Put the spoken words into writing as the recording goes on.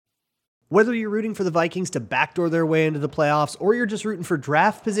Whether you're rooting for the Vikings to backdoor their way into the playoffs or you're just rooting for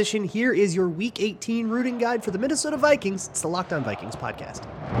draft position, here is your Week 18 rooting guide for the Minnesota Vikings. It's the Locked On Vikings podcast.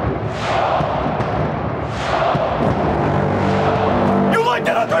 You like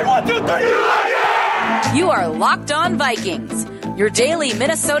that on 3, 1, 2, 3, you like it! You are Locked On Vikings, your daily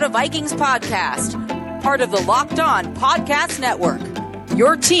Minnesota Vikings podcast. Part of the Locked On Podcast Network,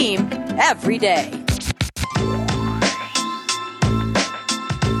 your team every day.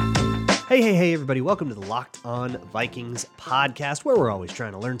 Hey, everybody. Welcome to the Locked On Vikings podcast, where we're always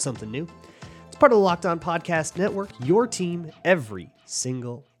trying to learn something new. It's part of the Locked On Podcast Network, your team every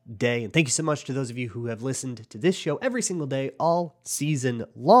single day. And thank you so much to those of you who have listened to this show every single day, all season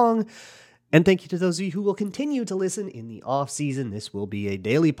long. And thank you to those of you who will continue to listen in the off season. This will be a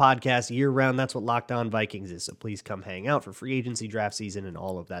daily podcast year round. That's what Locked On Vikings is. So please come hang out for free agency, draft season, and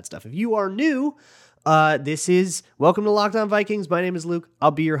all of that stuff. If you are new, this is welcome to Locked On Vikings. My name is Luke.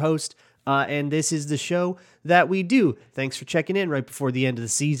 I'll be your host. And this is the show that we do. Thanks for checking in right before the end of the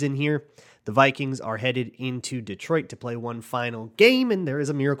season here. The Vikings are headed into Detroit to play one final game, and there is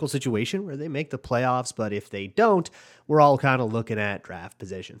a miracle situation where they make the playoffs, but if they don't, we're all kind of looking at draft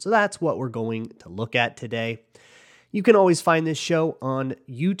position. So that's what we're going to look at today. You can always find this show on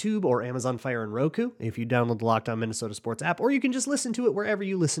YouTube or Amazon Fire and Roku if you download the Locked On Minnesota Sports app, or you can just listen to it wherever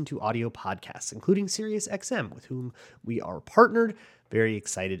you listen to audio podcasts, including SiriusXM, with whom we are partnered. Very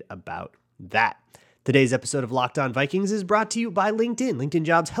excited about that. Today's episode of Locked On Vikings is brought to you by LinkedIn. LinkedIn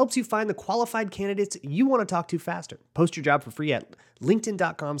Jobs helps you find the qualified candidates you want to talk to faster. Post your job for free at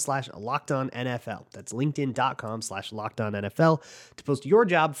linkedin.com/LockedOnNFL. That's linkedin.com/LockedOnNFL to post your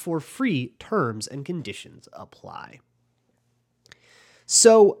job for free. Terms and conditions apply.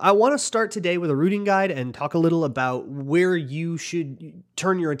 So I want to start today with a rooting guide and talk a little about where you should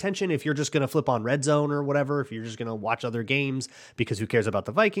turn your attention if you're just going to flip on Red Zone or whatever, if you're just going to watch other games because who cares about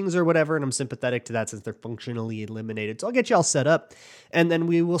the Vikings or whatever, and I'm sympathetic to that since they're functionally eliminated. So I'll get you all set up, and then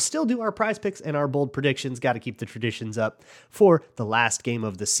we will still do our prize picks and our bold predictions. Got to keep the traditions up for the last game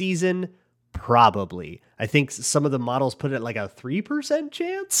of the season. Probably. I think some of the models put it at like a 3%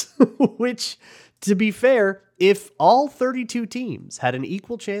 chance, which, to be fair, if all 32 teams had an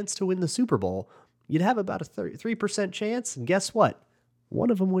equal chance to win the Super Bowl, you'd have about a 33% chance. And guess what? One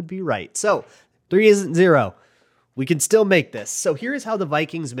of them would be right. So 3 isn't 0. We can still make this. So here is how the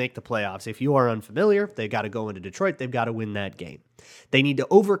Vikings make the playoffs. If you are unfamiliar, they've got to go into Detroit. They've got to win that game. They need to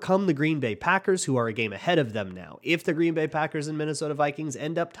overcome the Green Bay Packers, who are a game ahead of them now. If the Green Bay Packers and Minnesota Vikings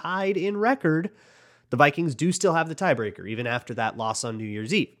end up tied in record, the Vikings do still have the tiebreaker, even after that loss on New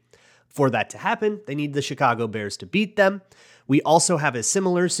Year's Eve. For that to happen, they need the Chicago Bears to beat them. We also have a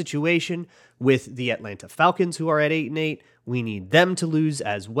similar situation with the Atlanta Falcons, who are at 8-8. We need them to lose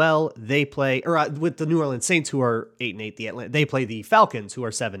as well. They play, with the New Orleans Saints, who are 8-8. They play the Falcons, who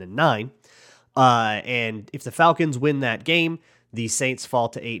are 7-9. And if the Falcons win that game, the Saints fall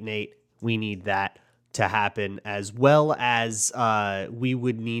to 8-8. We need that to happen, as well as we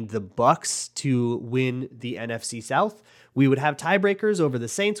would need the Bucks to win the NFC South. We would have tiebreakers over the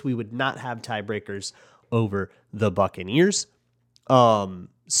Saints. We would not have tiebreakers over the Buccaneers.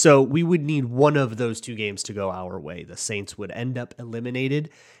 So we would need one of those two games to go our way. The Saints would end up eliminated.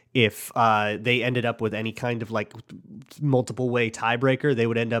 If they ended up with any kind of like multiple way tiebreaker, they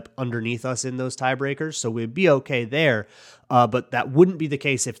would end up underneath us in those tiebreakers. So we'd be okay there. But that wouldn't be the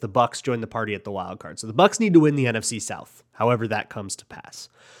case if the Bucks join the party at the wild card. So the Bucks need to win the NFC South, however that comes to pass.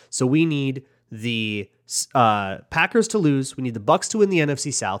 So we need the Packers to lose. We need the Bucks to win the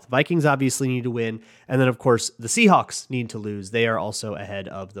NFC South. Vikings obviously need to win. And then, of course, the Seahawks need to lose. They are also ahead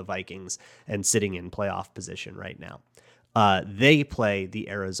of the Vikings and sitting in playoff position right now. They play the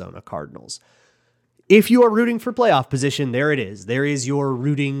Arizona Cardinals. If you are rooting for playoff position, there it is. There is your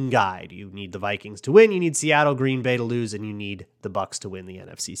rooting guide. You need the Vikings to win. You need Seattle, Green Bay to lose, and you need the Bucks to win the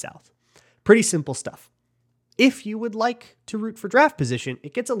NFC South. Pretty simple stuff. If you would like to root for draft position,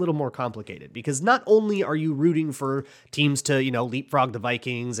 it gets a little more complicated because not only are you rooting for teams to, leapfrog the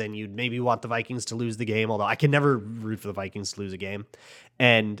Vikings and you'd maybe want the Vikings to lose the game, although I can never root for the Vikings to lose a game.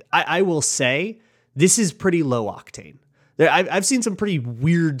 And I will say this is pretty low octane. I've seen some pretty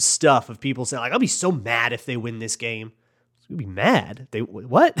weird stuff of people saying, like, I'll be so mad if they win this game. You'll be mad?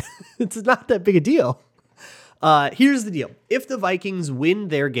 What? It's not that big a deal. Here's the deal. If the Vikings win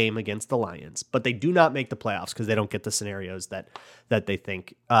their game against the Lions, but they do not make the playoffs because they don't get the scenarios that they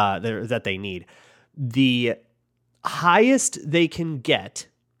think that they need, the highest they can get,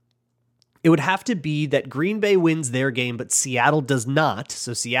 it would have to be that Green Bay wins their game, but Seattle does not.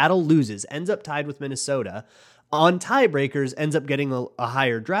 So Seattle loses, ends up tied with Minnesota. On tiebreakers, ends up getting a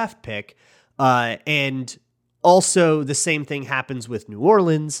higher draft pick. And also the same thing happens with New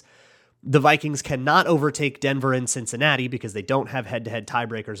Orleans. The Vikings cannot overtake Denver and Cincinnati because they don't have head-to-head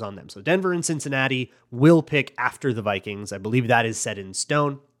tiebreakers on them. So Denver and Cincinnati will pick after the Vikings. I believe that is set in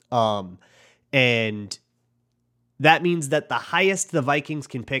stone. And that means that the highest the Vikings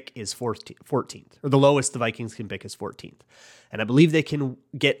can pick is 14th, or the lowest the Vikings can pick is 14th. And I believe they can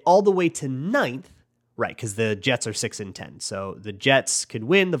get all the way to 9th, right? Because the Jets are 6-10. So the Jets could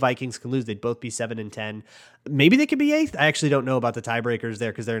win, the Vikings can lose. They'd both be 7-10. Maybe they could be 8th. I actually don't know about the tiebreakers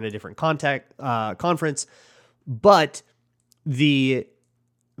there because they're in a different conference. But the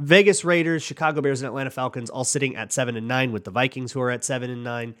Vegas Raiders, Chicago Bears, and Atlanta Falcons all sitting at 7-9 with the Vikings who are at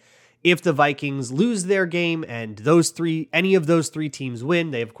 7-9. If the Vikings lose their game and any of those three teams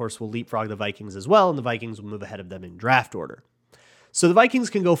win, they of course will leapfrog the Vikings as well, and the Vikings will move ahead of them in draft order. So the Vikings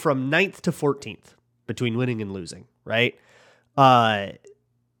can go from 9th to 14th between winning and losing, right?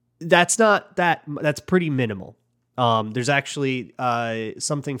 That's pretty minimal. There's actually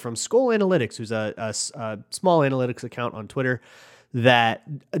something from Skull Analytics, who's a small analytics account on Twitter that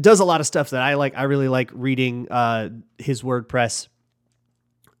does a lot of stuff that I like. I really like reading his WordPress,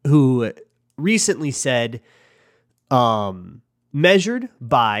 who recently said, measured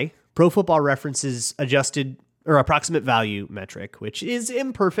by Pro Football Reference's adjusted or approximate value metric, which is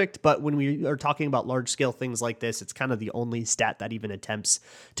imperfect, but when we are talking about large scale things like this, it's kind of the only stat that even attempts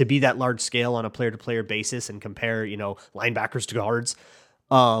to be that large scale on a player to player basis and compare, linebackers to guards.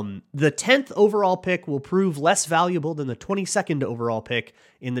 The 10th overall pick will prove less valuable than the 22nd overall pick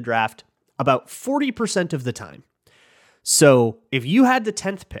in the draft about 40% of the time. So if you had the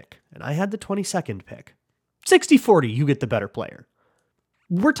 10th pick and I had the 22nd pick, 60-40, you get the better player.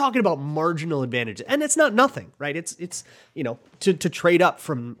 We're talking about marginal advantage, and it's not nothing, right? It's to trade up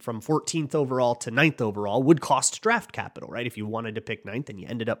from 14th overall to 9th overall would cost draft capital, right? If you wanted to pick 9th and you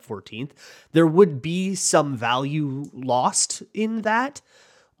ended up 14th, there would be some value lost in that.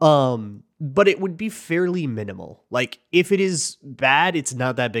 But it would be fairly minimal. Like if it is bad, it's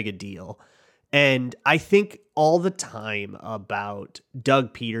not that big a deal. And I think all the time about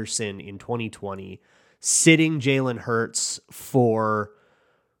Doug Peterson in 2020 sitting Jalen Hurts for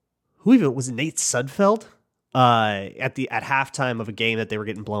who even was it, Nate Sudfeld at halftime of a game that they were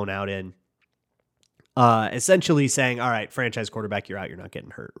getting blown out in, essentially saying, all right, franchise quarterback, you're out, you're not getting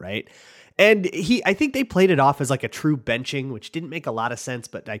hurt, right? And I think they played it off as like a true benching, which didn't make a lot of sense,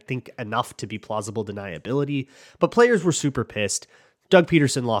 but I think enough to be plausible deniability. But players were super pissed. Doug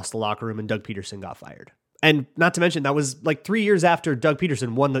Peterson lost the locker room and Doug Peterson got fired. And not to mention, that was like 3 years after Doug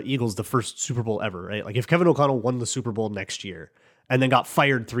Peterson won the Eagles the first Super Bowl ever, right? Like if Kevin O'Connell won the Super Bowl next year and then got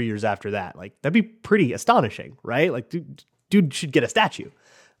fired 3 years after that, like that'd be pretty astonishing, right? Like dude should get a statue.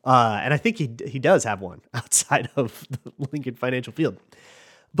 And I think he does have one outside of the Lincoln Financial Field.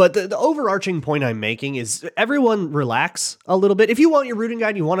 But the overarching point I'm making is everyone relax a little bit. If you want your rooting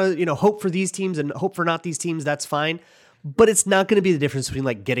guide, you want to, hope for these teams and hope for not these teams, that's fine. But it's not going to be the difference between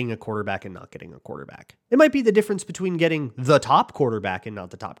like getting a quarterback and not getting a quarterback. It might be the difference between getting the top quarterback and not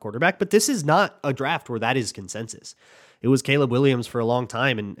the top quarterback, but this is not a draft where that is consensus. It was Caleb Williams for a long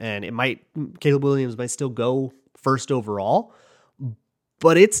time, and Caleb Williams might still go first overall,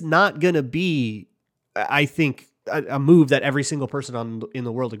 but it's not going to be, I think, a move that every single person in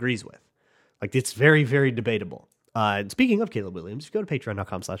the world agrees with. Like it's very, very debatable. Speaking of Caleb Williams, if you go to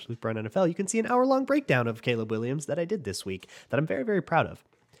patreon.com/LukeBrownNFL, you can see an hour-long breakdown of Caleb Williams that I did this week that I'm very, very proud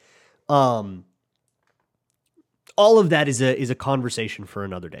of. All of that is a conversation for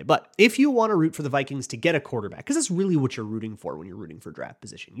another day. But if you want to root for the Vikings to get a quarterback, because that's really what you're rooting for when you're rooting for draft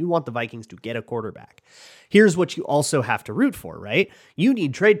position. You want the Vikings to get a quarterback. Here's what you also have to root for, right? You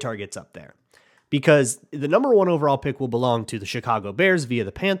need trade targets up there because the number 1 overall pick will belong to the Chicago Bears via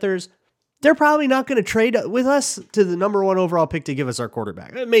the Panthers. They're probably not going to trade with us to the number 1 overall pick to give us our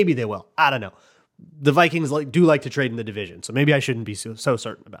quarterback. Maybe they will. I don't know. The Vikings do like to trade in the division, so maybe I shouldn't be so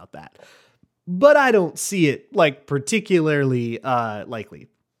certain about that. But I don't see it like particularly likely,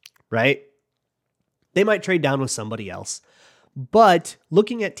 right? They might trade down with somebody else. But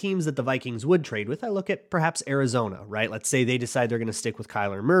looking at teams that the Vikings would trade with, I look at perhaps Arizona, right? Let's say they decide they're going to stick with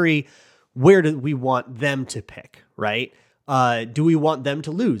Kyler Murray. Where do we want them to pick, right? Do we want them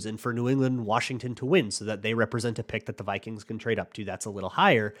to lose and for New England and Washington to win so that they represent a pick that the Vikings can trade up to that's a little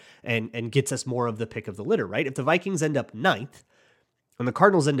higher and gets us more of the pick of the litter, right? If the Vikings end up 9th and the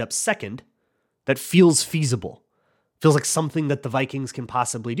Cardinals end up 2nd, that feels feasible. Feels like something that the Vikings can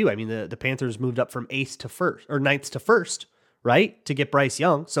possibly do. I mean, the Panthers moved up from 8th to 1st or 9th to 1st, right? To get Bryce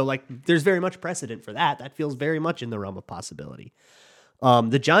Young. So like there's very much precedent for that. That feels very much in the realm of possibility.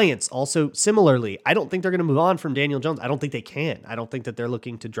 The Giants also similarly, I don't think they're going to move on from Daniel Jones. I don't think they can. I don't think that they're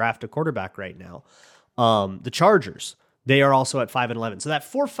looking to draft a quarterback right now. The Chargers, They are also at 5-11. So that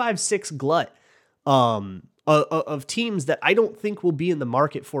 4-5-6 glut of teams that I don't think will be in the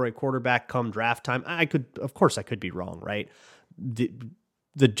market for a quarterback come draft time. Of course I could be wrong, right?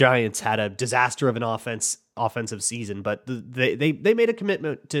 The Giants had a disaster of an offensive season, but they made a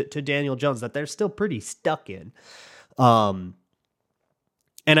commitment to Daniel Jones that they're still pretty stuck in.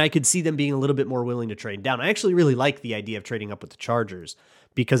 And I could see them being a little bit more willing to trade down. I actually really like the idea of trading up with the Chargers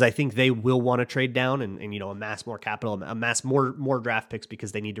because I think they will want to trade down and amass more capital, amass more draft picks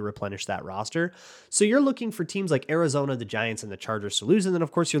because they need to replenish that roster. So you're looking for teams like Arizona, the Giants, and the Chargers to lose. And then,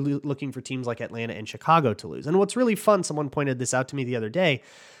 of course, you're looking for teams like Atlanta and Chicago to lose. And what's really fun, someone pointed this out to me the other day,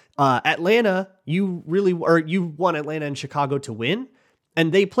 Atlanta, you want Atlanta and Chicago to win.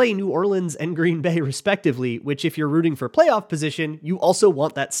 And they play New Orleans and Green Bay respectively, which if you're rooting for playoff position, you also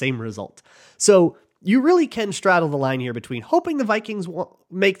want that same result. So you really can straddle the line here between hoping the Vikings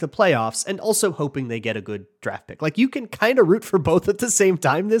make the playoffs and also hoping they get a good draft pick. Like you can kind of root for both at the same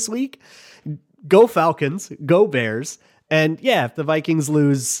time this week. Go Falcons, go Bears. And yeah, if the Vikings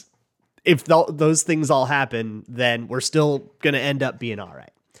lose, if those things all happen, then we're still going to end up being all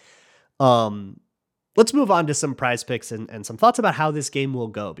right. Let's move on to some prize picks and some thoughts about how this game will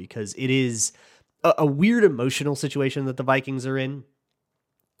go, because it is a weird emotional situation that the Vikings are in.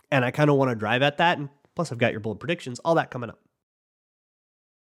 And I kind of want to drive at that. And plus I've got your bold predictions, all that coming up.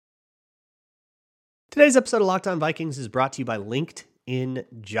 Today's episode of Locked On Vikings is brought to you by LinkedIn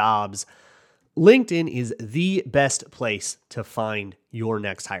Jobs. LinkedIn is the best place to find your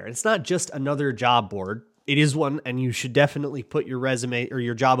next hire. It's not just another job board. It is one, and you should definitely put your resume or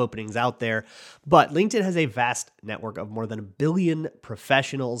your job openings out there. But LinkedIn has a vast network of more than 1 billion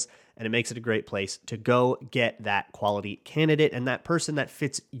professionals, and it makes it a great place to go get that quality candidate and that person that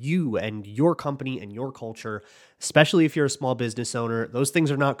fits you and your company and your culture, especially if you're a small business owner. Those things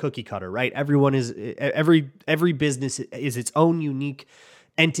are not cookie cutter, right? Every business is its own unique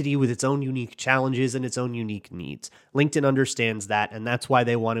entity with its own unique challenges and its own unique needs. LinkedIn understands that, and that's why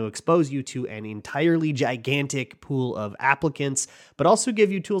they want to expose you to an entirely gigantic pool of applicants, but also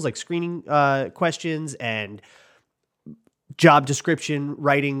give you tools like screening questions and job description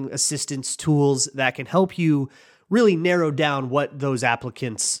writing assistance tools that can help you really narrow down what those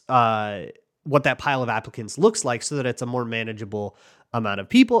applicants, what that pile of applicants looks like, so that it's a more manageable amount of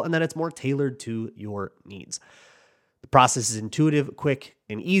people and that it's more tailored to your needs. The process is intuitive, quick,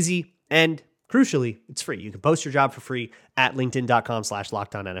 and easy, and crucially, it's free. You can post your job for free at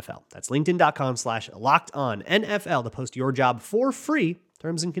linkedin.com/lockedonnfl. That's linkedin.com/lockedonnfl to post your job for free.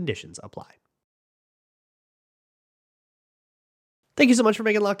 Terms and conditions apply. Thank you so much for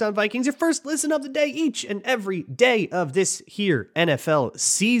making Locked On Vikings your first listen of the day each and every day of this here NFL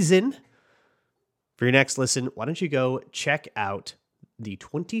season. For your next listen, why don't you go check out the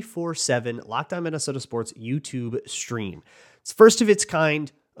 24/7 Locked On Minnesota Sports YouTube stream. It's first of its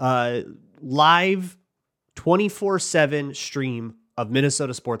kind, live 24/7 stream of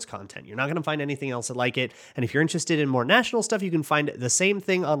Minnesota sports content. You're not going to find anything else like it. And if you're interested in more national stuff, you can find the same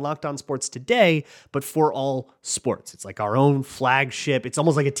thing on Locked On Sports Today, but for all sports. It's like our own flagship. It's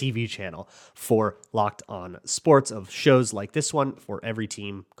almost like a TV channel for Locked On Sports, of shows like this one for every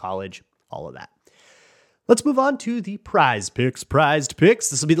team, college, all of that. Let's move on to the prized picks.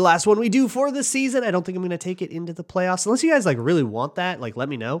 This will be the last one we do for the season. I don't think I'm going to take it into the playoffs. Unless you guys really want that, let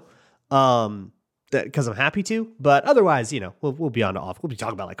me know. Because I'm happy to. But otherwise, we'll be on to off. We'll be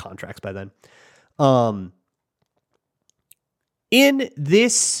talking about contracts by then. In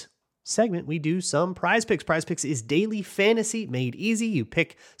this segment, we do some prize picks. Prize picks is daily fantasy made easy. You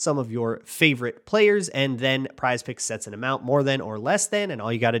pick some of your favorite players, and then prize picks sets an amount more than or less than, and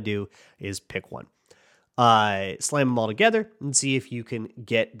all you got to do is pick one. Slam them all together and see if you can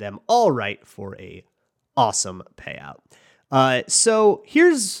get them all right for a awesome payout. So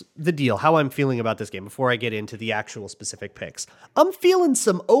here's the deal, how I'm feeling about this game before I get into the actual specific picks. I'm feeling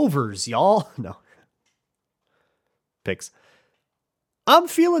some overs, y'all. No. Picks. I'm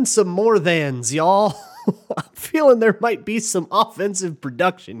feeling some more thans, y'all. I'm feeling there might be some offensive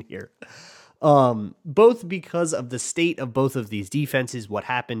production here. Both because of the state of both of these defenses, what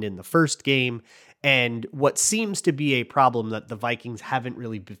happened in the first game, and what seems to be a problem that the Vikings haven't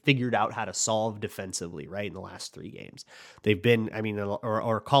really figured out how to solve defensively, right, in the last 3 games. They've been,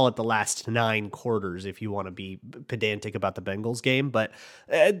 or call it the last 9 quarters if you want to be pedantic about the Bengals game, but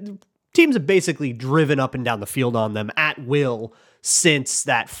teams have basically driven up and down the field on them at will since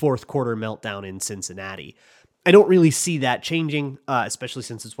that fourth quarter meltdown in Cincinnati. I don't really see that changing, especially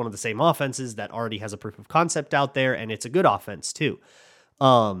since it's one of the same offenses that already has a proof of concept out there, and it's a good offense too.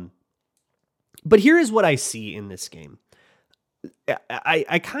 But here is what I see in this game.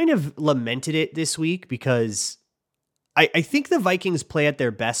 I kind of lamented it this week because I think the Vikings play at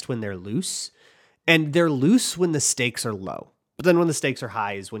their best when they're loose, and they're loose when the stakes are low. But then when the stakes are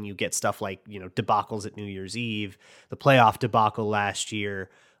high is when you get stuff like, debacles at New Year's Eve, the playoff debacle last year,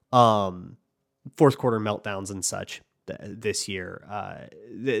 fourth quarter meltdowns and such this year.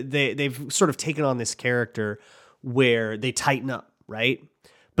 They've sort of taken on this character where they tighten up, right?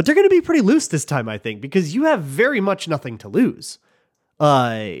 But they're going to be pretty loose this time, I think, because you have very much nothing to lose.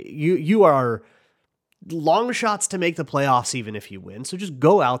 You are long shots to make the playoffs even if you win. So just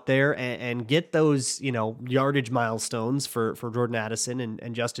go out there and get those, yardage milestones for Jordan Addison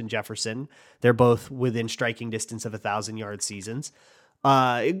and Justin Jefferson. They're both within striking distance of 1,000-yard seasons.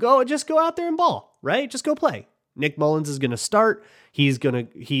 Go out there and ball, right? Just go play. Nick Mullins is going to start.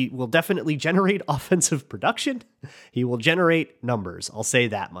 He will definitely generate offensive production. He will generate numbers. I'll say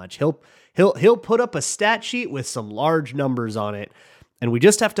that much. He'll put up a stat sheet with some large numbers on it, and we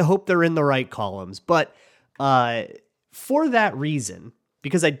just have to hope they're in the right columns. But for that reason,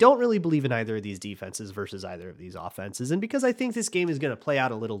 because I don't really believe in either of these defenses versus either of these offenses, and because I think this game is going to play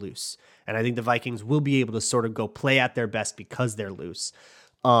out a little loose, and I think the Vikings will be able to sort of go play at their best because they're loose.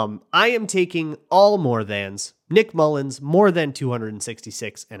 I am taking all more thans. Nick Mullins, more than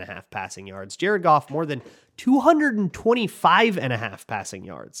 266.5 passing yards. Jared Goff, more than 225.5 passing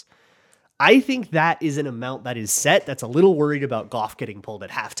yards. I think that is an amount that is set. That's a little worried about Goff getting pulled at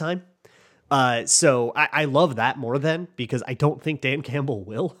halftime. So I love that more than, because I don't think Dan Campbell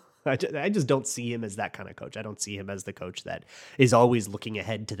will. I just don't see him as that kind of coach. I don't see him as the coach that is always looking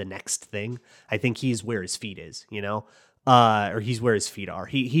ahead to the next thing. I think he's where his feet is, or he's where his feet are.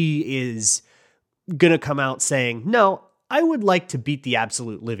 He is going to come out saying, no, I would like to beat the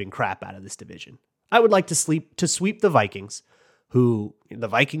absolute living crap out of this division. I would like to sweep the Vikings, who the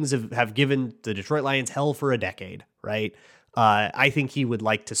Vikings have given the Detroit Lions hell for a decade, right? I think he would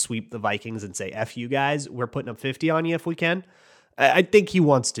like to sweep the Vikings and say, F you guys, we're putting up 50 on you if we can. I think he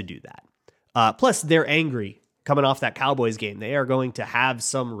wants to do that. Plus, they're angry coming off that Cowboys game. They are going to have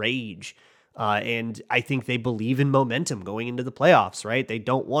some rage. And I think they believe in momentum going into the playoffs, right? They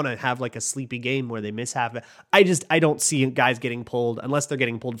don't want to have like a sleepy game where they miss half. I don't see guys getting pulled unless they're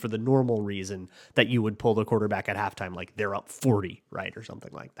getting pulled for the normal reason that you would pull the quarterback at halftime, like they're up 40, right? Or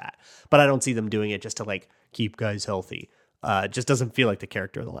something like that. But I don't see them doing it just to like keep guys healthy. Just doesn't feel like the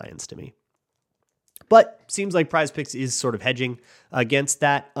character of the Lions to me. But seems like Prize Picks is sort of hedging against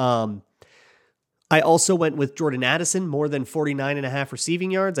that. I also went with Jordan Addison, more than 49.5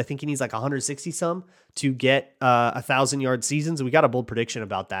 receiving yards. I think he needs like 160 some to get 1,000-yard seasons. We got a bold prediction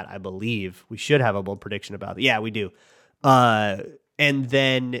about that, I believe. We should have a bold prediction about it. Yeah, we do. And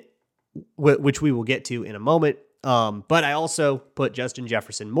then, which we will get to in a moment. But I also put Justin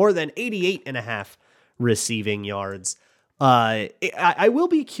Jefferson, more than 88.5 receiving yards. I will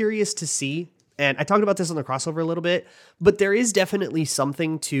be curious to see, and I talked about this on the crossover a little bit, but there is definitely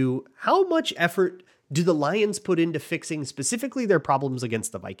something to how much effort do the Lions put into fixing specifically their problems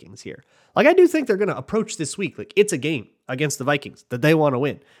against the Vikings here. Like, I do think they're going to approach this week like it's a game against the Vikings that they want to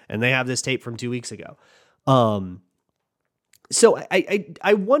win, and they have this tape from 2 weeks ago. So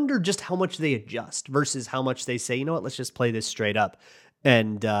I wonder just how much they adjust versus how much they say, you know what, let's just play this straight up.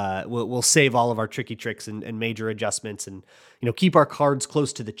 And we'll save all of our tricky tricks and major adjustments and, keep our cards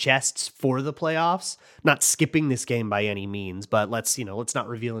close to the chests for the playoffs, not skipping this game by any means, but let's not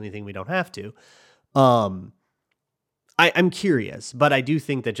reveal anything we don't have to. I'm curious, but I do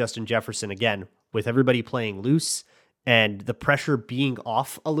think that Justin Jefferson, again, with everybody playing loose and the pressure being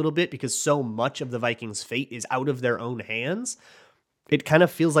off a little bit because so much of the Vikings' fate is out of their own hands, it kind of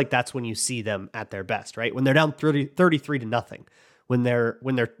feels like that's when you see them at their best, right? When they're down 33-0. When they're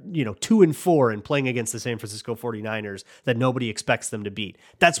 2-4 and playing against the San Francisco 49ers that nobody expects them to beat.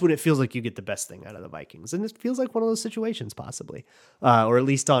 That's when it feels like you get the best thing out of the Vikings. And it feels like one of those situations possibly, or at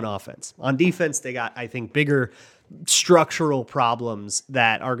least on offense. On defense, they got, I think, bigger structural problems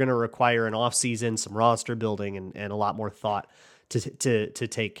that are going to require an offseason, some roster building, and a lot more thought to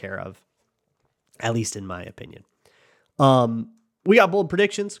take care of, at least in my opinion. We got bold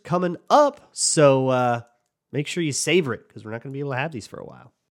predictions coming up, so make sure you savor it because we're not going to be able to have these for a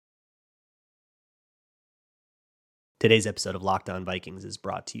while. Today's episode of Locked On Vikings is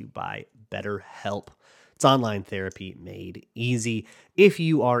brought to you by BetterHelp. It's online therapy made easy. If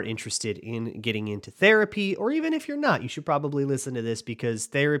you are interested in getting into therapy, or even if you're not, you should probably listen to this because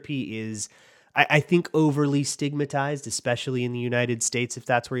therapy is, I think, overly stigmatized, especially in the United States, if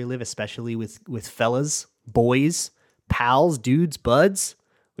that's where you live, especially with fellas, boys, pals, dudes, buds.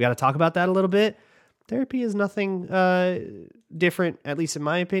 We got to talk about that a little bit. Therapy is nothing different, at least in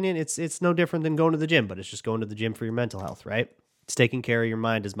my opinion. It's no different than going to the gym, but it's just going to the gym for your mental health, right? It's taking care of your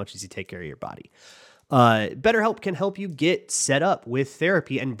mind as much as you take care of your body. BetterHelp can help you get set up with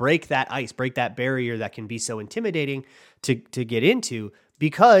therapy and break that ice, break that barrier that can be so intimidating to get into.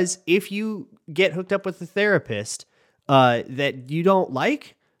 Because if you get hooked up with a therapist that you don't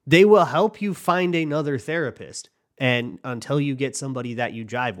like, they will help you find another therapist and until you get somebody that you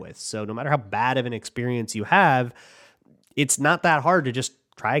jive with. So no matter how bad of an experience you have, it's not that hard to just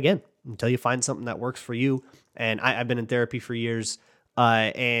try again until you find something that works for you. And I've been in therapy for years,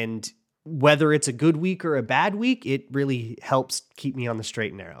 and whether it's a good week or a bad week, it really helps keep me on the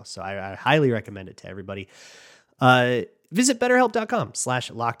straight and narrow. So I highly recommend it to everybody. Visit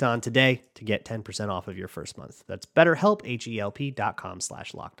betterhelp.com/lockedon today to get 10% off of your first month. That's betterhelp,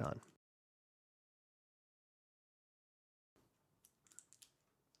 HELP.com/lockedon.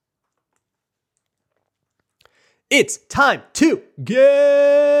 It's time to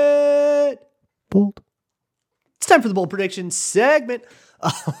get bold. It's time for the bold prediction segment.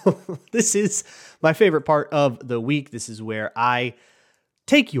 This is my favorite part of the week. This is where I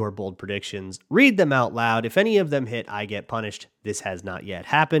take your bold predictions, read them out loud. If any of them hit, I get punished. This has not yet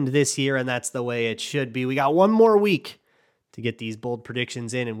happened this year, and that's the way it should be. We got one more week to get these bold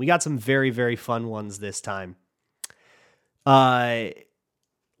predictions in, and we got some very, very fun ones this time.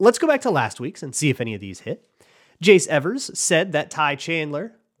 Let's go back to last week's and see if any of these hit. Jace Evers said that Ty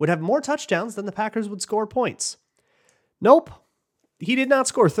Chandler would have more touchdowns than the Packers would score points. Nope. He did not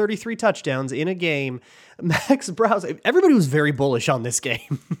score 33 touchdowns in a game. Max Browse, everybody was very bullish on this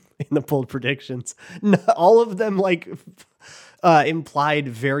game in the bold predictions. All of them implied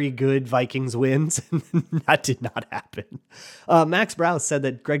very good Vikings wins. That did not happen. Max Browse said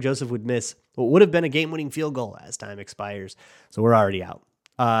that Greg Joseph would miss what would have been a game-winning field goal as time expires. So we're already out.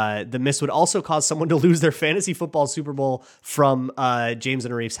 The miss would also cause someone to lose their fantasy football Super Bowl from James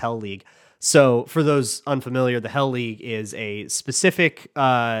and Arif's Hell League. So for those unfamiliar, the Hell League is a specific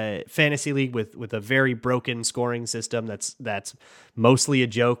fantasy league with a very broken scoring system that's mostly a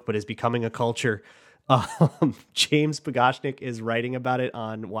joke, but is becoming a culture. James Pagashnik is writing about it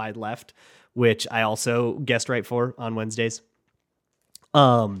on Wide Left, which I also guest write for on Wednesdays.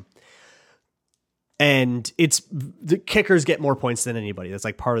 And it's the kickers get more points than anybody. That's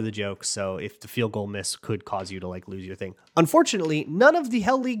like part of the joke. So if the field goal miss could cause you to lose your thing. Unfortunately, none of the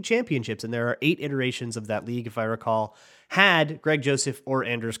Hell League championships, and there are 8 iterations of that league, if I recall, had Greg Joseph or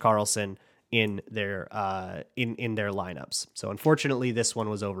Anders Carlson in their in their lineups. So unfortunately, this one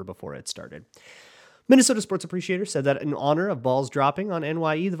was over before it started. Minnesota Sports Appreciator said that in honor of balls dropping on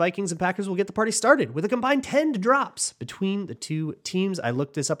NYE, the Vikings and Packers will get the party started with a combined 10 drops between the two teams. I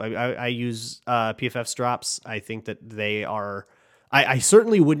looked this up. I use PFF's drops. I think that they are... I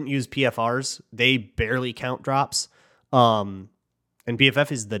certainly wouldn't use PFRs. They barely count drops. And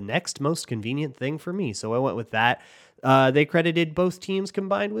PFF is the next most convenient thing for me, so I went with that. They credited both teams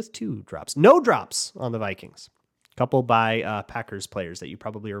combined with 2 drops. No drops on the Vikings. Couple by Packers players that you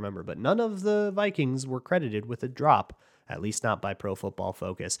probably remember, but none of the Vikings were credited with a drop, at least not by Pro Football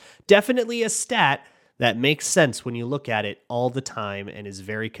Focus. Definitely a stat that makes sense when you look at it all the time and is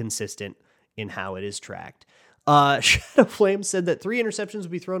very consistent in how it is tracked. Shadow Flame said that 3 interceptions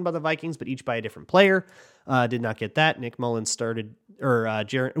would be thrown by the Vikings, but each by a different player. Did not get that. Nick Mullins started, or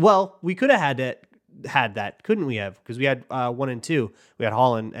Jaron. Well, we could have had that, couldn't we have? Because we had 1 and 2. We had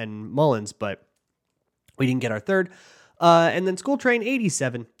Hall and Mullins, but we didn't get our third. And then School Train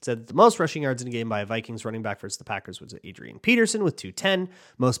 87 said that the most rushing yards in a game by a Vikings running back versus the Packers was Adrian Peterson with 210.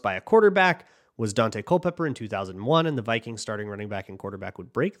 Most by a quarterback was Dante Culpepper in 2001, and the Vikings starting running back and quarterback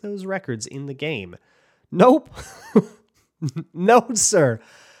would break those records in the game. Nope. No, sir.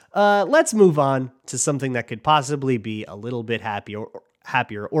 Let's move on to something that could possibly be a little bit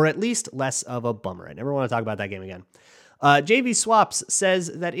happier, or at least less of a bummer. I never want to talk about that game again. JV Swaps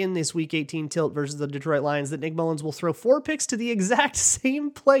says that in this Week 18 tilt versus the Detroit Lions, that Nick Mullins will throw 4 picks to the exact same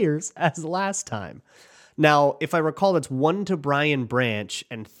players as last time. Now, if I recall, that's 1 to Brian Branch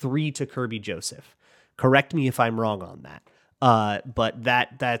and 3 to Kirby Joseph. Correct me if I'm wrong on that. But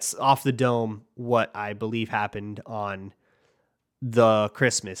that's off the dome what I believe happened on the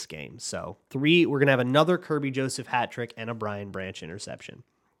Christmas game. So 3, we're going to have another Kirby Joseph hat trick and a Brian Branch interception.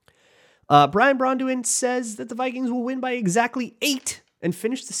 Brian Bronduin says that the Vikings will win by exactly 8 and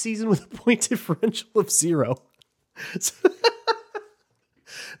finish the season with a point differential of 0.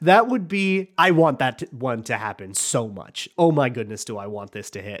 That would be, I want that one to happen so much. Oh my goodness, do I want this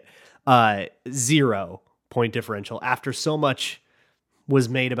to hit 0 point differential after so much was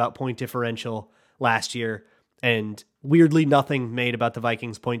made about point differential last year. And Weirdly, nothing made about the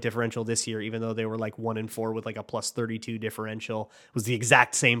Vikings point differential this year, even though they were like 1-4 with like a plus 32 differential. It was the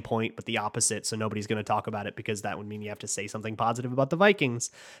exact same point, but the opposite. So nobody's going to talk about it because that would mean you have to say something positive about the Vikings.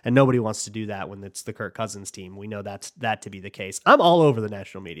 And nobody wants to do that when it's the Kirk Cousins team. We know that to be the case. I'm all over the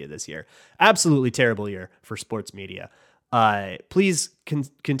national media this year. Absolutely terrible year for sports media. Please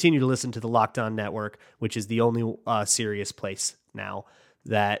continue to listen to the Locked On Network, which is the only serious place now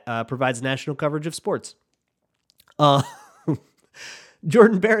that provides national coverage of sports.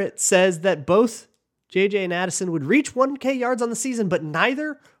 Jordan Barrett says that both JJ and Addison would reach 1K yards on the season, but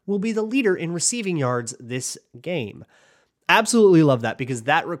neither will be the leader in receiving yards this game. Absolutely love that because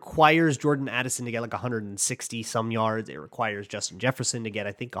that requires Jordan Addison to get like 160 some yards. It requires Justin Jefferson to get,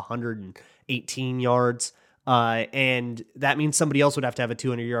 I think, 118 yards. And that means somebody else would have to have a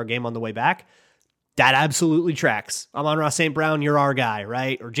 200-yard game on the way back. That absolutely tracks. Amon-Ra St. Brown, you're our guy,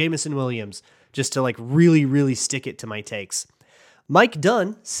 right? Or Jamison Williams, just to like really, really stick it to my takes. Mike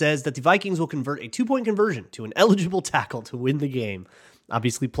Dunn says that the Vikings will convert a 2-point conversion to an eligible tackle to win the game.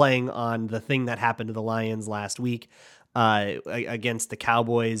 Obviously playing on the thing that happened to the Lions last week against the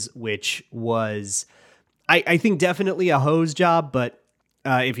Cowboys, which was, I think, definitely a hose job. But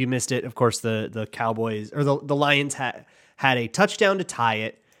if you missed it, of course, the Cowboys or the Lions had a touchdown to tie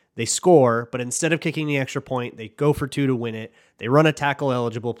it. They score, but instead of kicking the extra point, they go for 2 to win it. They run a tackle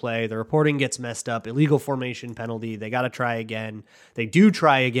eligible play. The reporting gets messed up. Illegal formation penalty. They got to try again. They do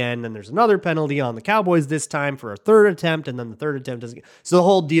try again. And there's another penalty on the Cowboys this time for a third attempt. And then the third attempt doesn't. So the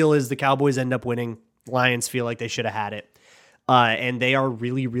whole deal is the Cowboys end up winning. Lions feel like they should have had it. And they are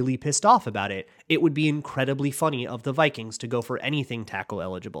really, really pissed off about it. It would be incredibly funny of the Vikings to go for anything tackle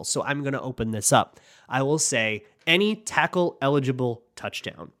eligible. So I'm going to open this up. I will say any tackle eligible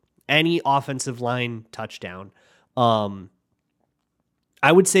touchdown. Any offensive line touchdown.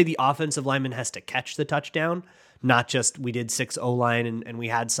 I would say the offensive lineman has to catch the touchdown, not just we did 6 O-line and we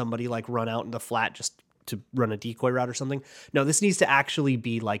had somebody like run out in the flat just to run a decoy route or something. No, this needs to actually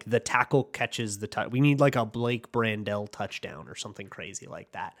be like the tackle catches the touch. We need like a Blake Brandel touchdown or something crazy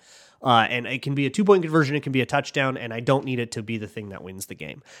like that. And it can be a 2-point conversion. It can be a touchdown, and I don't need it to be the thing that wins the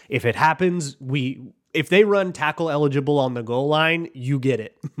game. If it happens, if they run tackle eligible on the goal line, you get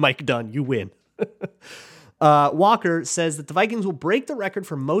it. Mike Dunn, you win. Walker says that the Vikings will break the record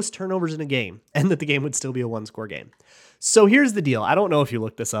for most turnovers in a game and that the game would still be a 1-score game. So here's the deal. I don't know if you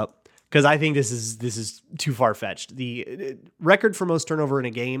looked this up because I think this is too far-fetched. The record for most turnover in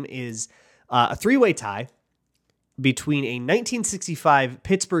a game is a 3-way tie between a 1965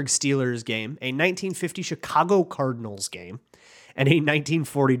 Pittsburgh Steelers game, a 1950 Chicago Cardinals game, and a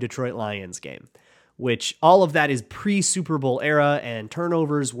 1940 Detroit Lions game, which all of that is pre-Super Bowl era, and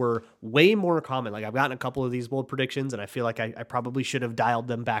turnovers were way more common. Like I've gotten a couple of these bold predictions, and I feel like I probably should have dialed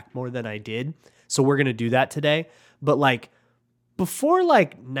them back more than I did. So we're going to do that today. But like before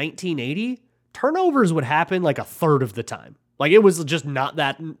like 1980, turnovers would happen like a third of the time. Like it was just not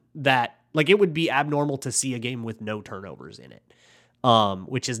that like it would be abnormal to see a game with no turnovers in it.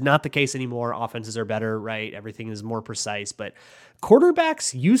 Which is not the case anymore. Offenses are better, right? Everything is more precise, but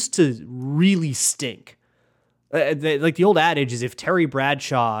quarterbacks used to really stink. Like the old adage is if Terry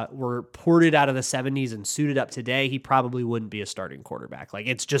Bradshaw were ported out of the 70s and suited up today, he probably wouldn't be a starting quarterback. Like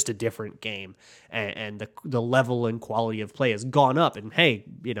it's just a different game, and the level and quality of play has gone up. And hey,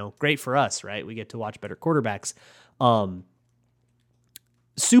 great for us, right? We get to watch better quarterbacks.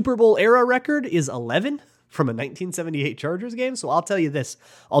 Super Bowl era record is 11 from a 1978 Chargers game. So I'll tell you this.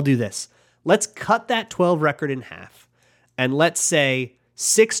 I'll do this. Let's cut that 12 record in half. And let's say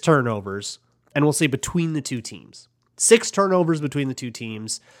 6 turnovers. And we'll say between the two teams. 6 turnovers between the two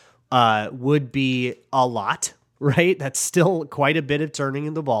teams would be a lot, right? That's still quite a bit of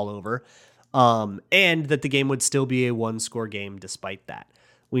turning the ball over. And that the game would still be a 1-score game despite that.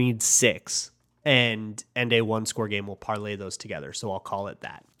 We need 6. And a 1-score game will parlay those together, so I'll call it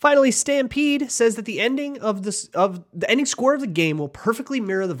that. Finally, Stampede says that the ending score of the game will perfectly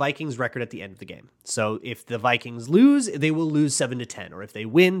mirror the Vikings' record at the end of the game. So if the Vikings lose, they will lose 7-10, or if they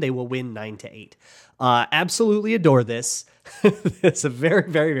win, they will win 9-8. Absolutely adore this. It's a very,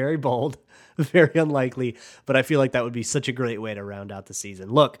 very, very bold, very unlikely, but I feel like that would be such a great way to round out the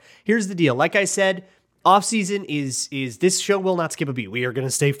season. Look, here's the deal. Like I said, off-season is this show will not skip a beat. We are going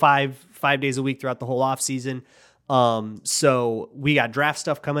to stay five days a week throughout the whole off-season. So we got draft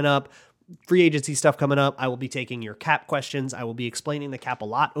stuff coming up, free agency stuff coming up. I will be taking your cap questions. I will be explaining the cap a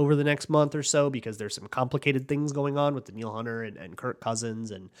lot over the next month or so because there's some complicated things going on with Danielle Hunter and Kirk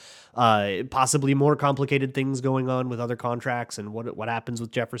Cousins, and possibly more complicated things going on with other contracts and what happens with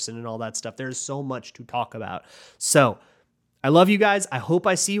Jefferson and all that stuff. There's so much to talk about. So I love you guys. I hope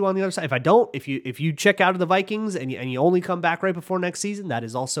I see you on the other side. If I don't, if you check out of the Vikings and you only come back right before next season, that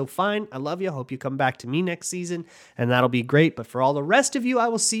is also fine. I love you. I hope you come back to me next season, and that'll be great. But for all the rest of you, I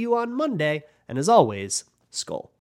will see you on Monday. And as always, Skull.